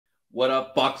What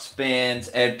up, Bucs fans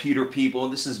and Pewter people?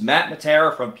 This is Matt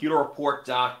Matera from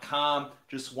PewterReport.com.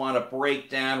 Just want to break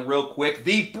down real quick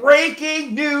the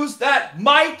breaking news that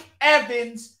Mike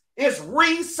Evans is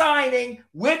re-signing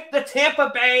with the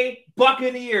Tampa Bay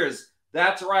Buccaneers.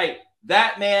 That's right.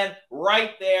 That man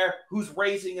right there who's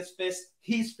raising his fist,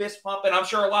 he's fist pumping. I'm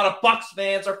sure a lot of Bucs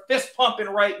fans are fist pumping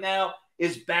right now,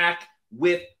 is back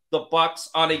with the Bucs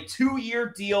on a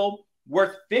 2-year deal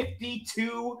worth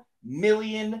 $52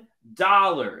 million.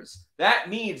 That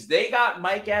means they got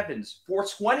Mike Evans for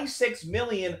 $26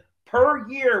 million per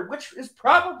year, which is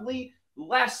probably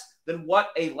less than what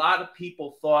a lot of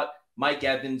people thought Mike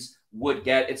Evans would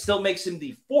get. It still makes him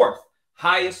the 4th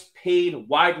highest paid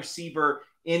wide receiver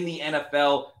in the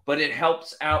NFL, but it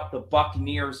helps out the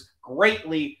Buccaneers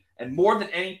greatly. And more than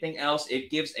anything else,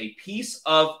 it gives a peace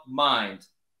of mind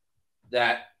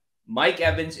that Mike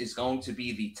Evans is going to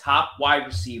be the top wide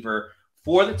receiver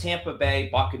for the Tampa Bay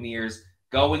Buccaneers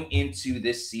going into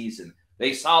this season.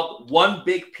 They solved one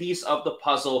big piece of the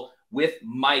puzzle with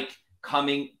Mike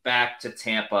coming back to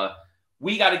Tampa.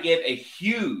 We got to give a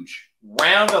huge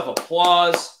round of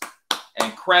applause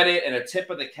and credit and a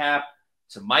tip of the cap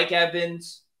to Mike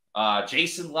Evans,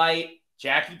 Jason Light,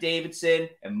 Jackie Davidson,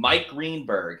 and Mike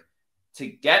Greenberg to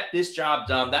get this job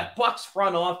done. That Bucs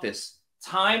front office,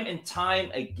 time and time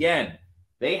again,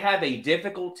 they have a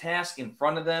difficult task in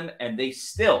front of them, and they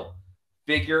still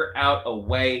figure out a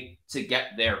way to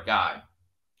get their guy.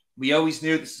 We always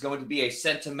knew this is going to be a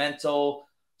sentimental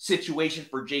situation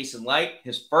for Jason Light.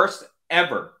 His first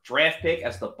ever draft pick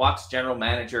as the Bucs general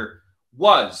manager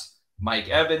was Mike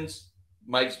Evans.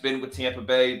 Mike's been with Tampa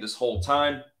Bay this whole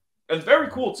time. And it's very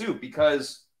cool, too,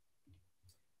 because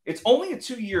it's only a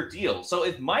 2-year deal. So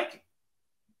if Mike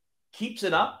keeps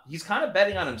it up, he's kind of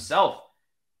betting on himself,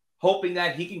 hoping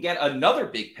that he can get another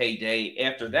big payday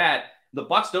after that. The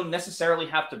Bucs don't necessarily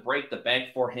have to break the bank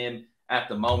for him at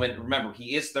the moment. Remember,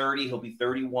 he is 30. He'll be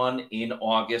 31 in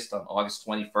August, on August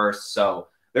 21st. So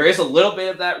there is a little bit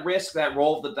of that risk, that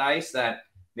roll of the dice, that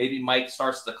maybe Mike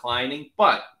starts declining.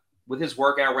 But with his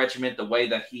workout regimen, the way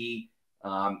that he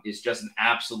is just an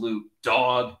absolute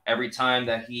dog every time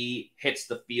that he hits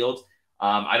the field,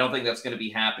 I don't think that's going to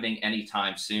be happening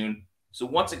anytime soon. So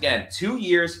once again, 2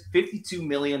 years, $52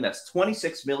 million. That's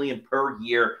 $26 million per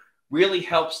year. Really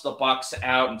helps the Bucs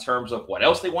out in terms of what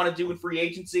else they want to do in free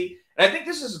agency. And I think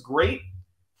this is great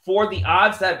for the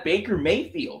odds that Baker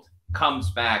Mayfield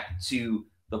comes back to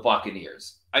the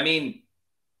Buccaneers. I mean,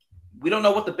 we don't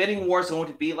know what the bidding war is going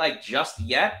to be like just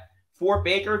yet for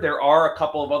Baker. There are a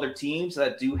couple of other teams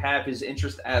that do have his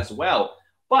interest as well.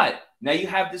 But now you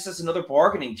have this as another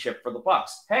bargaining chip for the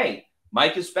Bucs. Hey,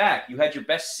 Mike is back. You had your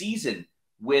best season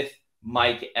with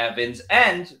Mike Evans,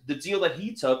 and the deal that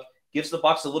he took gives the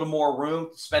Bucs a little more room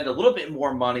to spend a little bit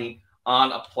more money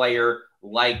on a player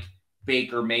like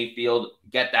Baker Mayfield,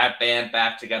 get that band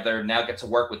back together, now get to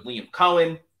work with Liam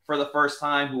Cohen for the first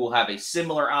time, who will have a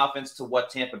similar offense to what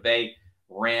Tampa Bay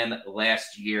ran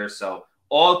last year. So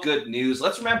all good news.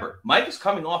 Let's remember, Mike is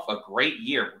coming off a great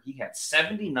year where he had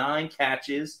 79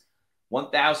 catches,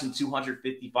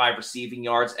 1,255 receiving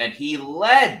yards, and he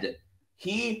led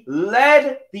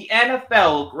the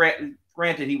NFL.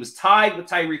 Granted, he was tied with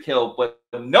Tyreek Hill, but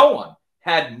no one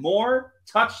had more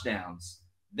touchdowns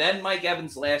than Mike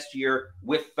Evans last year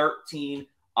with 13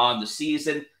 on the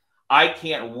season. I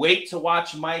can't wait to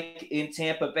watch Mike in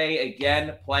Tampa Bay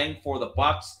again playing for the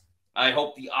Bucs. I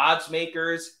hope the odds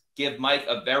makers give Mike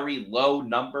a very low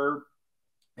number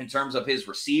in terms of his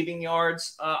receiving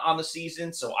yards on the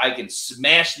season, so I can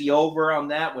smash the over on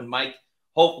that when Mike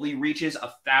hopefully reaches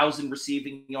 1,000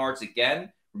 receiving yards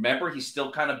again. Remember, he's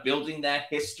still kind of building that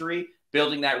history,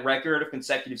 building that record of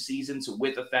consecutive seasons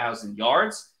with 1,000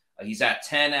 yards. He's at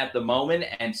 10 at the moment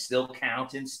and still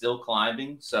counting, still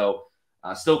climbing. So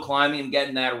still climbing and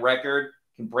getting that record.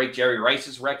 Can break Jerry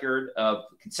Rice's record of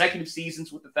consecutive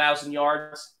seasons with 1,000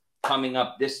 yards coming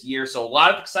up this year. So a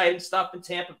lot of exciting stuff in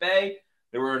Tampa Bay.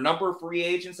 There were a number of free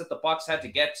agents that the Bucs had to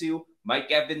get to.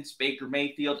 Mike Evans, Baker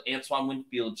Mayfield, Antoine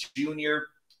Winfield Jr.,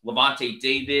 Levante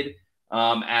David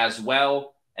as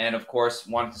well. And, of course,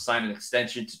 wanted to sign an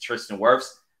extension to Tristan Wirfs.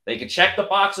 They can check the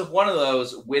box of one of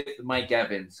those with Mike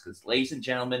Evans because, ladies and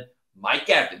gentlemen, Mike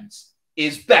Evans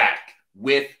is back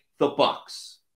with the Bucs.